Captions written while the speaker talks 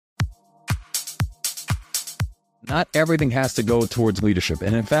not everything has to go towards leadership.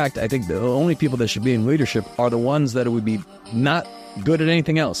 And in fact, I think the only people that should be in leadership are the ones that would be not good at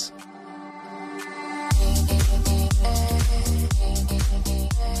anything else.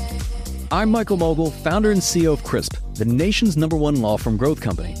 I'm Michael Mogul, founder and CEO of CRISP, the nation's #1 law firm growth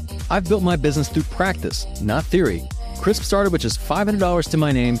company. I've built my business through practice, not theory. CRISP started with just $500 to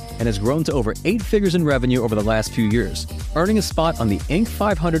my name and has grown to over 8 figures in revenue over the last few years, earning a spot on the Inc.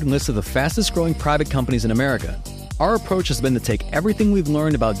 500 list of the fastest growing private companies in America. Our approach has been to take everything we've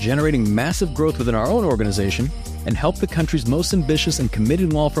learned about generating massive growth within our own organization and help the country's most ambitious and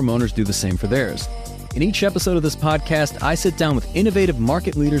committed law firm owners do the same for theirs. In each episode of this podcast, I sit down with innovative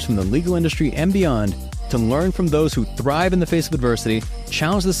market leaders from the legal industry and beyond to learn from those who thrive in the face of adversity,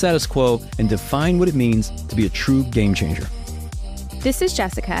 challenge the status quo, and define what it means to be a true game changer. This is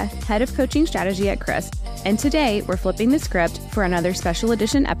Jessica, Head of Coaching Strategy at CRISP, and today we're flipping the script for another special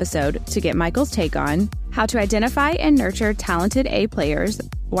edition episode to get Michael's take on how to identify and nurture talented A players,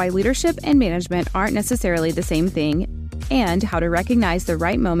 why leadership and management aren't necessarily the same thing, and how to recognize the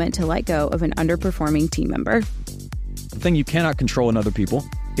right moment to let go of an underperforming team member. The thing you cannot control in other people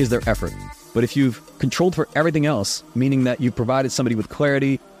is their effort. But if you've controlled for everything else, meaning that you've provided somebody with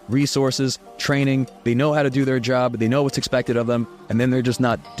clarity, resources, training, they know how to do their job, they know what's expected of them, and then they're just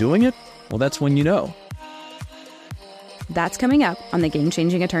not doing it, well, that's when you know. That's coming up on the Game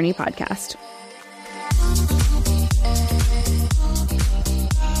Changing Attorney podcast.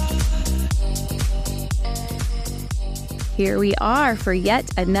 Here we are for yet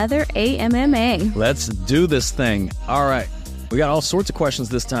another AMMA. Let's do this thing. All right. We got all sorts of questions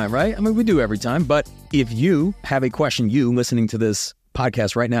this time, right? I mean, we do every time. But if you have a question, you listening to this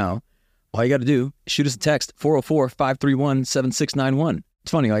podcast right now, all you got to do, shoot us a text, 404-531-7691.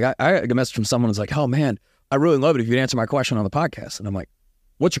 It's funny. Like I got a message from someone who's like, oh, man, I really love it if you'd answer my question on the podcast. And I'm like,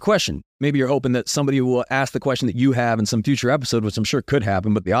 what's your question? Maybe you're hoping that somebody will ask the question that you have in some future episode, which I'm sure could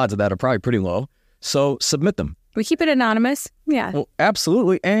happen, but the odds of that are probably pretty low. So submit them. We keep it anonymous. Yeah. Well,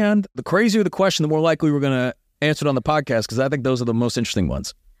 absolutely. And the crazier the question, the more likely we're going to answer it on the podcast, because I think those are the most interesting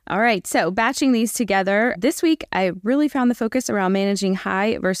ones. All right. So batching these together, this week, I really found the focus around managing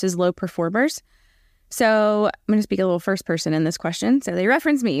high versus low performers. So I'm going to speak a little first person in this question. So they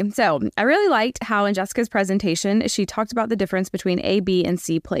reference me. So I really liked how in Jessica's presentation, she talked about the difference between A, B, and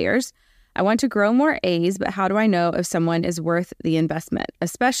C players. I want to grow more A's, but how do I know if someone is worth the investment,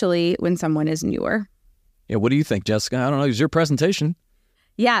 especially when someone is newer? Yeah, what do you think, Jessica? I don't know. It was your presentation.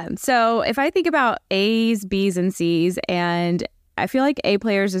 Yeah. So if I think about A's, B's, and C's, and I feel like A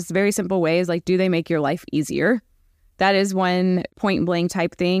players is very simple ways, like, do they make your life easier? That is one point blank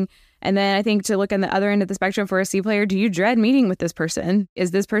type thing. And then I think to look on the other end of the spectrum for a C player, do you dread meeting with this person?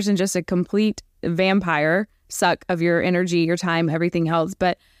 Is this person just a complete vampire, suck of your energy, your time, everything else?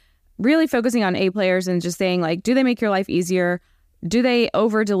 But really focusing on A players and just saying, like, do they make your life easier? Do they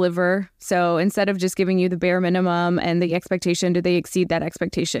over-deliver? So instead of just giving you the bare minimum and the expectation, do they exceed that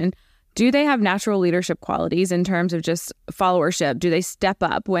expectation? Do they have natural leadership qualities in terms of just followership? Do they step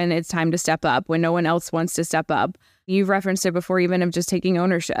up when it's time to step up, when no one else wants to step up? You've referenced it before, even of just taking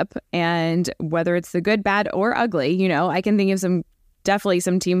ownership. And whether it's the good, bad, or ugly, you know, I can think of definitely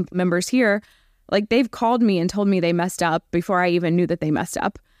some team members here, like they've called me and told me they messed up before I even knew that they messed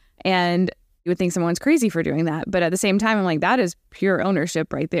up. And you would think someone's crazy for doing that. But at the same time, I'm like, that is pure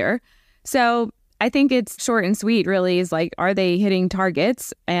ownership right there. So I think it's short and sweet, really, is like, are they hitting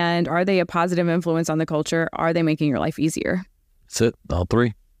targets? And are they a positive influence on the culture? Are they making your life easier? That's it. All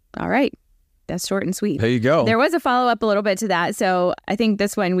three. All right. That's short and sweet. There you go. There was a follow-up a little bit to that. So I think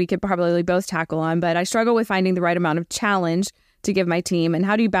this one we could probably both tackle on. But I struggle with finding the right amount of challenge to give my team. And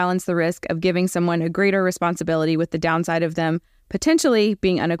how do you balance the risk of giving someone a greater responsibility with the downside of them potentially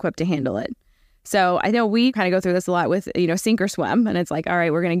being unequipped to handle it? So I know we kind of go through this a lot with, sink or swim. And it's like, all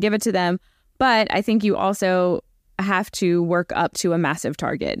right, we're going to give it to them. But I think you also have to work up to a massive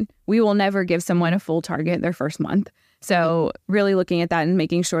target. We will never give someone a full target their first month. So really looking at that and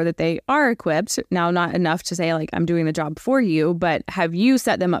making sure that they are equipped. Now, not enough to say, like, I'm doing the job for you, but have you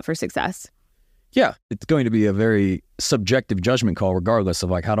set them up for success? Yeah, it's going to be a very subjective judgment call, regardless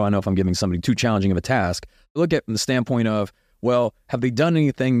of, like, how do I know if I'm giving somebody too challenging of a task? Look at it from the standpoint of, well, have they done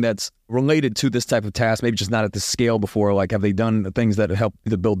anything that's related to this type of task, maybe just not at this scale before? Like, have they done the things that help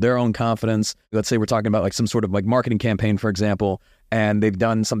to build their own confidence? Let's say we're talking about like some sort of like marketing campaign, for example, and they've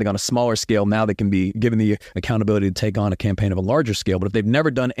done something on a smaller scale. Now they can be given the accountability to take on a campaign of a larger scale. But if they've never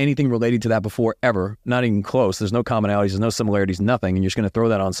done anything related to that before, ever, not even close, there's no commonalities, there's no similarities, nothing, and you're just going to throw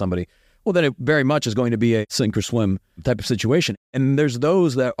that on somebody, well, then it very much is going to be a sink or swim type of situation. And there's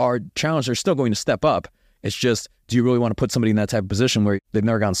those that are challenged, they're still going to step up. It's just, do you really want to put somebody in that type of position where they've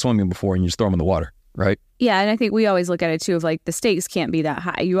never gone swimming before and you just throw them in the water? right? Yeah, and I think we always look at it too of like the stakes can't be that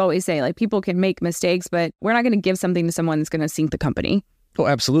high. You always say like people can make mistakes, but we're not going to give something to someone that's going to sink the company. Oh,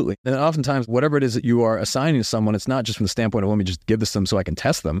 absolutely. And oftentimes, whatever it is that you are assigning to someone, it's not just from the standpoint of, let me just give this to them so I can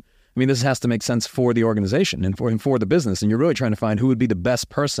test them. I mean, this has to make sense for the organization and for the business. And you're really trying to find who would be the best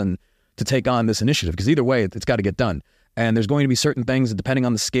person to take on this initiative, because either way, it's got to get done. And there's going to be certain things, depending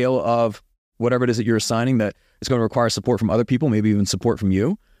on the scale of whatever it is that you're assigning, that it's going to require support from other people, maybe even support from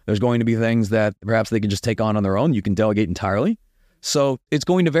you. There's going to be things that perhaps they can just take on their own. You can delegate entirely. So it's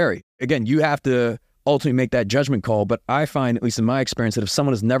going to vary. Again, you have to ultimately make that judgment call. But I find, at least in my experience, that if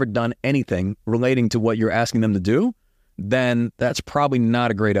someone has never done anything relating to what you're asking them to do, then that's probably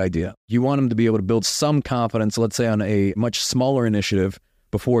not a great idea. You want them to be able to build some confidence, let's say on a much smaller initiative,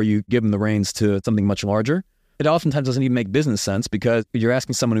 before you give them the reins to something much larger. It oftentimes doesn't even make business sense because you're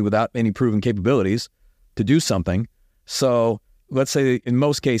asking someone who without any proven capabilities to do something. So let's say in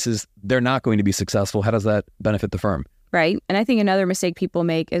most cases, they're not going to be successful. How does that benefit the firm? Right. And I think another mistake people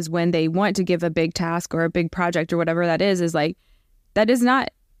make is when they want to give a big task or a big project or whatever that is like, that does not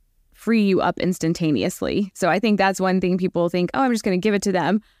free you up instantaneously. So I think that's one thing people think, oh, I'm just going to give it to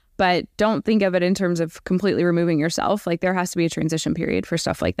them. But don't think of it in terms of completely removing yourself. Like there has to be a transition period for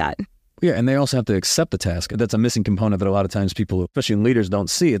stuff like that. Yeah, and they also have to accept the task. That's a missing component that a lot of times people, especially leaders, don't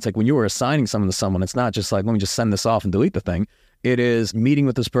see. It's like when you are assigning something to someone, it's not just like, let me just send this off and delete the thing. It is meeting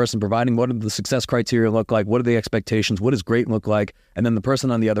with this person, providing what do the success criteria look like, what are the expectations, what does great look like, and then the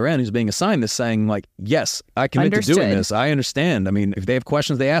person on the other end who's being assigned this saying like, yes, I commit to doing this. I understand. I mean, if they have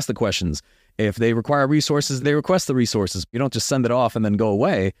questions, they ask the questions. If they require resources, they request the resources. You don't just send it off and then go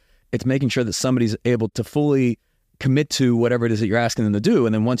away. It's making sure that somebody's able to fully commit to whatever it is that you're asking them to do.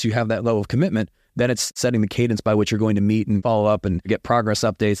 And then once you have that level of commitment, then it's setting the cadence by which you're going to meet and follow up and get progress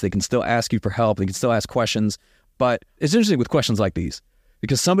updates. They can still ask you for help. They can still ask questions. But it's interesting with questions like these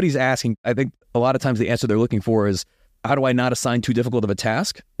because somebody's asking, I think a lot of times the answer they're looking for is, how do I not assign too difficult of a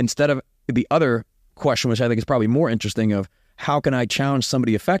task? Instead of the other question, which I think is probably more interesting, of how can I challenge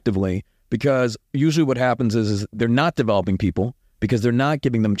somebody effectively? Because usually what happens is they're not developing people because they're not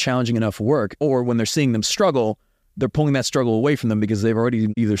giving them challenging enough work, or when they're seeing them struggle, they're pulling that struggle away from them because they've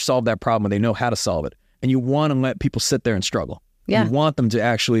already either solved that problem or they know how to solve it. And you want to let people sit there and struggle. Yeah. You want them to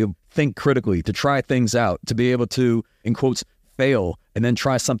actually think critically, to try things out, to be able to, in quotes, fail and then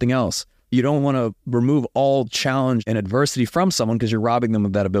try something else. You don't want to remove all challenge and adversity from someone because you're robbing them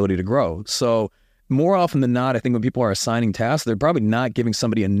of that ability to grow. So more often than not, I think when people are assigning tasks, they're probably not giving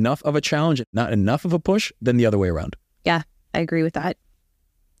somebody enough of a challenge, not enough of a push, than the other way around. Yeah, I agree with that.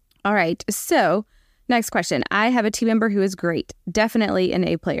 All right. So next question. I have a team member who is great, definitely an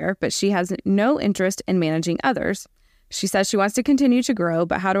A player, but she has no interest in managing others. She says she wants to continue to grow,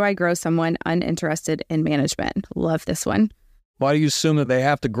 but how do I grow someone uninterested in management? Love this one. Why do you assume that they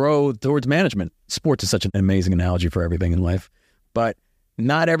have to grow towards management? Sports is such an amazing analogy for everything in life, but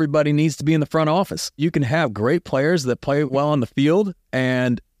not everybody needs to be in the front office. You can have great players that play well on the field,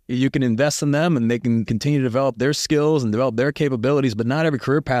 and you can invest in them and they can continue to develop their skills and develop their capabilities, but not every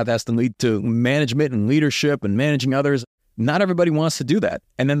career path has to lead to management and leadership and managing others. Not everybody wants to do that.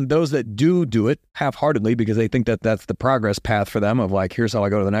 And then those that do it half-heartedly because they think that that's the progress path for them of like, here's how I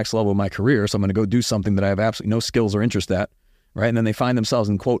go to the next level of my career. So I'm going to go do something that I have absolutely no skills or interest at, right? And then they find themselves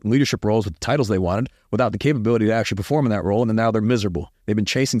in, quote, leadership roles with the titles they wanted without the capability to actually perform in that role. And then now they're miserable. They've been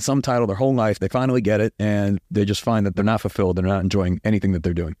chasing some title their whole life. They finally get it. And they just find that they're not fulfilled. They're not enjoying anything that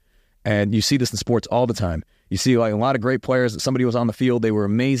they're doing. And you see this in sports all the time. You see like a lot of great players that somebody was on the field, they were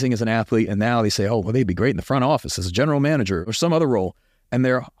amazing as an athlete, and now they say, oh, well, they'd be great in the front office as a general manager or some other role, and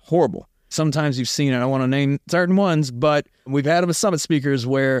they're horrible. Sometimes you've seen, and I don't want to name certain ones, but we've had them as summit speakers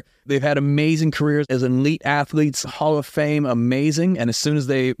where they've had amazing careers as elite athletes, Hall of Fame, amazing, and as soon as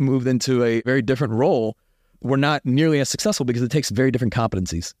they moved into a very different role, were not nearly as successful because it takes very different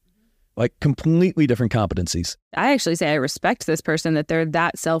competencies. Like completely different competencies. I actually say I respect this person that they're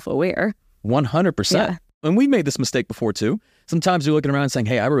that self-aware. 100%. Yeah. And we made this mistake before too. Sometimes you're looking around and saying,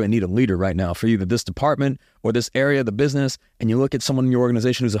 hey, I really need a leader right now for either this department or this area of the business. And you look at someone in your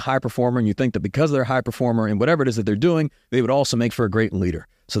organization who's a high performer and you think that because they're a high performer in whatever it is that they're doing, they would also make for a great leader.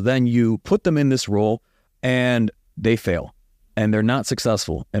 So then you put them in this role and they fail and they're not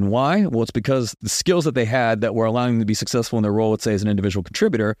successful. And why? Well, it's because the skills that they had that were allowing them to be successful in their role, let's say as an individual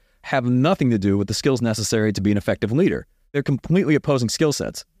contributor, have nothing to do with the skills necessary to be an effective leader. They're completely opposing skill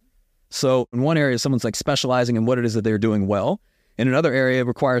sets. So in one area, someone's like specializing in what it is that they're doing well. In another area, it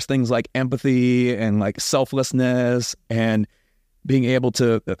requires things like empathy and like selflessness and being able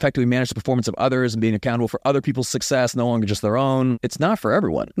to effectively manage the performance of others and being accountable for other people's success, no longer just their own. It's not for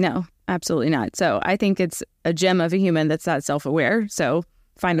everyone. No, absolutely not. So I think it's a gem of a human that's that self-aware. So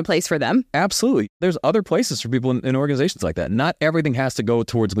find a place for them. Absolutely. There's other places for people in organizations like that. Not everything has to go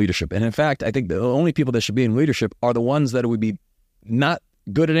towards leadership. And in fact, I think the only people that should be in leadership are the ones that would be not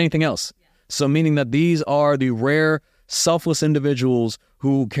good at anything else. Yeah. So meaning that these are the rare, selfless individuals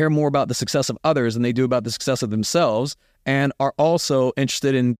who care more about the success of others than they do about the success of themselves, and are also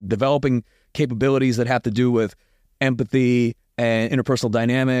interested in developing capabilities that have to do with empathy and interpersonal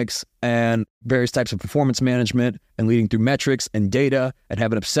dynamics and various types of performance management and leading through metrics and data, and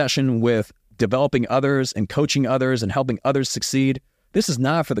have an obsession with developing others and coaching others and helping others succeed. This is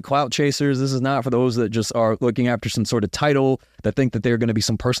not for the clout chasers. This is not for those that just are looking after some sort of title, that think that they're going to be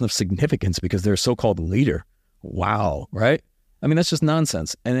some person of significance because they're a so-called leader. Wow, right? I mean, that's just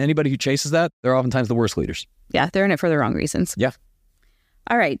nonsense. And anybody who chases that, they're oftentimes the worst leaders. Yeah, they're in it for the wrong reasons. Yeah.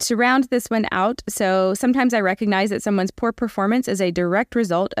 All right, to round this one out, so sometimes I recognize that someone's poor performance is a direct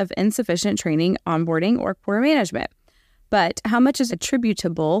result of insufficient training, onboarding, or poor management. But how much is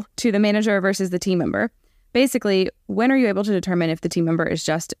attributable to the manager versus the team member? Basically, when are you able to determine if the team member is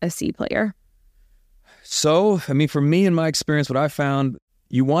just a C player? So, I mean, for me, in my experience, what I found,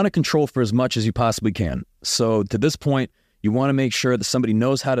 you want to control for as much as you possibly can. So to this point, you want to make sure that somebody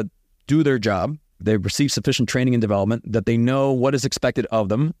knows how to do their job, they've received sufficient training and development, that they know what is expected of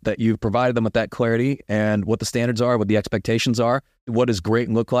them, that you've provided them with that clarity and what the standards are, what the expectations are, what does great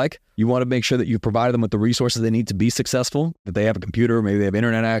look like. You want to make sure that you've provided them with the resources they need to be successful, that they have a computer, maybe they have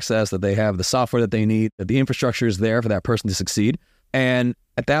internet access, that they have the software that they need, that the infrastructure is there for that person to succeed. And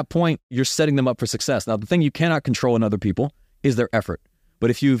at that point, you're setting them up for success. Now, the thing you cannot control in other people is their effort. But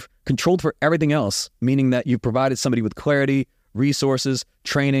if you've controlled for everything else, meaning that you've provided somebody with clarity, resources,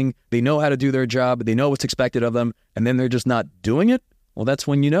 training, they know how to do their job, they know what's expected of them, and then they're just not doing it, well, that's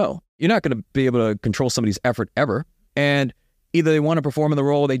when you know. You're not going to be able to control somebody's effort ever. And either they want to perform in the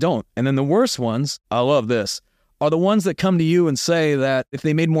role or they don't. And then the worst ones, I love this, are the ones that come to you and say that if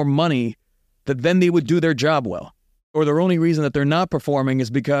they made more money, that then they would do their job well. Or the only reason that they're not performing is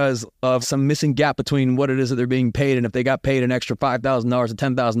because of some missing gap between what it is that they're being paid. And if they got paid an extra $5,000 or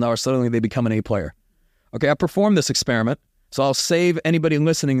 $10,000, suddenly they become an A player. Okay, I performed this experiment. So I'll save anybody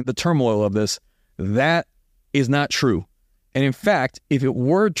listening the turmoil of this. That is not true. And in fact, if it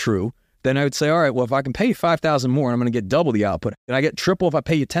were true, then I would say, all right, well, if I can pay you $5,000 more, I'm going to get double the output. Can I get triple if I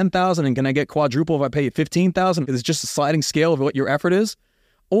pay you $10,000? And can I get quadruple if I pay you $15,000? It's just a sliding scale of what your effort is.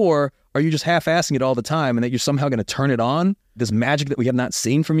 Or are you just half-assing it all the time and that you're somehow going to turn it on? This magic that we have not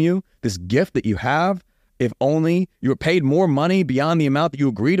seen from you, this gift that you have, if only you were paid more money beyond the amount that you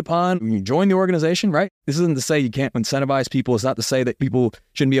agreed upon when you joined the organization, right? This isn't to say you can't incentivize people. It's not to say that people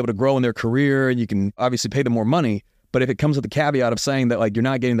shouldn't be able to grow in their career and you can obviously pay them more money. But if it comes with the caveat of saying that like you're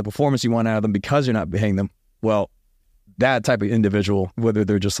not getting the performance you want out of them because you're not paying them, well, that type of individual, whether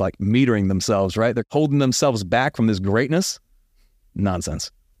they're just like metering themselves, right? They're holding themselves back from this greatness.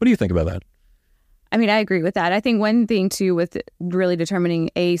 Nonsense. What do you think about that? I mean, I agree with that. I think one thing too with really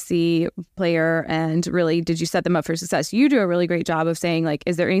determining a C player and really did you set them up for success? You do a really great job of saying like,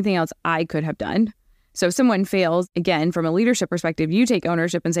 is there anything else I could have done? So if someone fails, again, from a leadership perspective, you take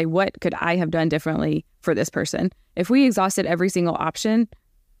ownership and say, what could I have done differently for this person? If we exhausted every single option,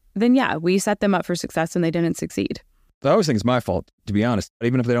 then yeah, we set them up for success and they didn't succeed. I always think it's my fault, to be honest.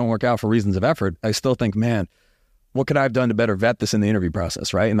 Even if they don't work out for reasons of effort, I still think, man, what could I have done to better vet this in the interview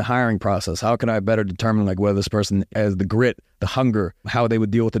process, right? In the hiring process, how can I better determine like whether this person has the grit, the hunger, how they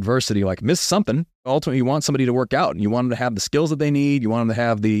would deal with adversity, like miss something. Ultimately, you want somebody to work out and you want them to have the skills that they need. You want them to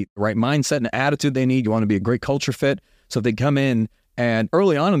have the right mindset and attitude they need. You want them to be a great culture fit. So if they come in and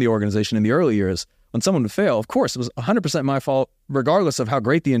early on in the organization, in the early years, when someone would fail, of course, it was 100% my fault, regardless of how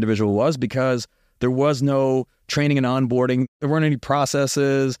great the individual was, because there was no training and onboarding. There weren't any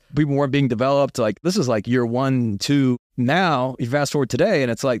processes. People weren't being developed. Like this is like year 1, 2. Now you fast forward today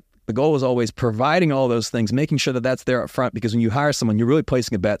and it's like the goal is always providing all those things, making sure that that's there up front, because when you hire someone, you're really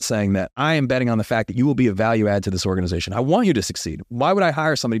placing a bet saying that I am betting on the fact that you will be a value add to this organization. I want you to succeed. Why would I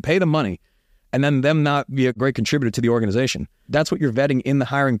hire somebody, pay them money, and then them not be a great contributor to the organization? That's what you're vetting in the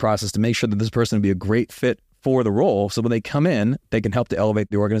hiring process to make sure that this person will be a great fit for the role. So when they come in, they can help to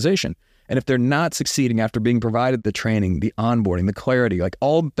elevate the organization. And if they're not succeeding after being provided the training, the onboarding, the clarity, like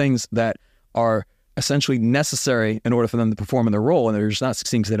all the things that are essentially necessary in order for them to perform in their role, and they're just not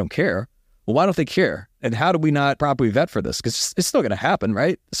succeeding because they don't care, well, why don't they care? And how do we not properly vet for this? Because it's still going to happen,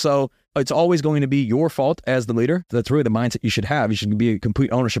 right? So it's always going to be your fault as the leader. That's really the mindset you should have. You should be a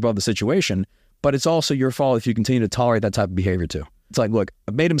complete ownership of the situation, but it's also your fault if you continue to tolerate that type of behavior too. It's like, look,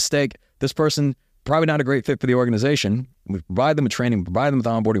 I've made a mistake. This person, probably not a great fit for the organization. We provide them with training, provide them with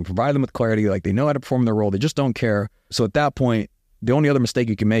onboarding, provide them with clarity. Like they know how to perform their role. They just don't care. So at that point, the only other mistake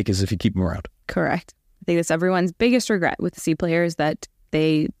you can make is if you keep them around. Correct. I think that's everyone's biggest regret with the C players, that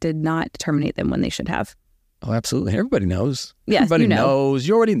they did not terminate them when they should have. Oh, absolutely. Everybody knows. Yes, Everybody knows.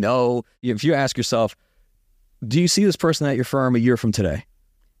 You already know. If you ask yourself, do you see this person at your firm a year from today?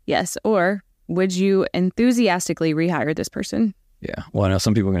 Yes. Or would you enthusiastically rehire this person? Yeah. Well, I know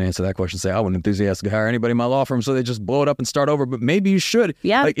some people are going to answer that question and say, I wouldn't enthusiastically hire anybody in my law firm, so they just blow it up and start over. But maybe you should.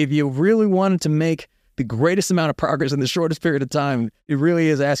 Yeah. Like, if you really wanted to make the greatest amount of progress in the shortest period of time, it really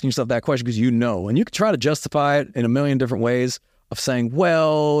is asking yourself that question, because you know. And you can try to justify it in a million different ways of saying,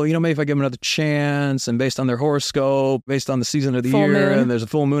 well, maybe if I give them another chance, and based on their horoscope, based on the season of the year, and there's a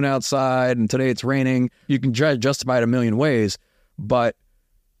full moon outside, and today it's raining, you can try to justify it a million ways. But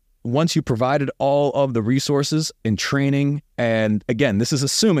once you provided all of the resources and training, and again, this is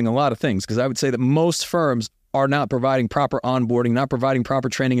assuming a lot of things, because I would say that most firms are not providing proper onboarding, not providing proper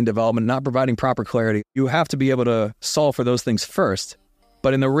training and development, not providing proper clarity. You have to be able to solve for those things first.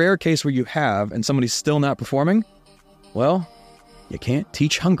 But in the rare case where you have, and somebody's still not performing, well, you can't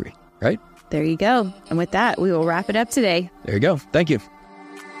teach hungry, right? There you go. And with that, we will wrap it up today. There you go. Thank you.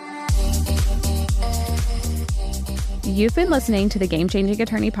 You've been listening to the Game Changing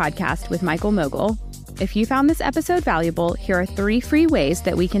Attorney podcast with Michael Mogill. If you found this episode valuable, here are 3 free ways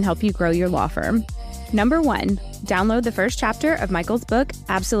that we can help you grow your law firm. Number 1, download the first chapter of Michael's book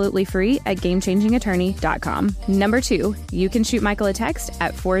absolutely free at GameChangingAttorney.com. Number 2, you can shoot Michael a text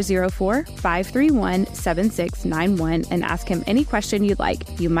at 404-531-7691 and ask him any question you'd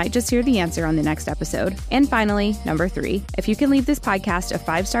like. You might just hear the answer on the next episode. And finally, number 3, if you can leave this podcast a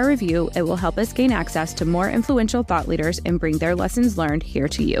 5-star review, it will help us gain access to more influential thought leaders and bring their lessons learned here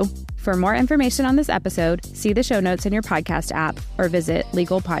to you. For more information on this episode, see the show notes in your podcast app or visit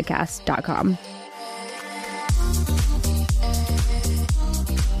legalpodcast.com.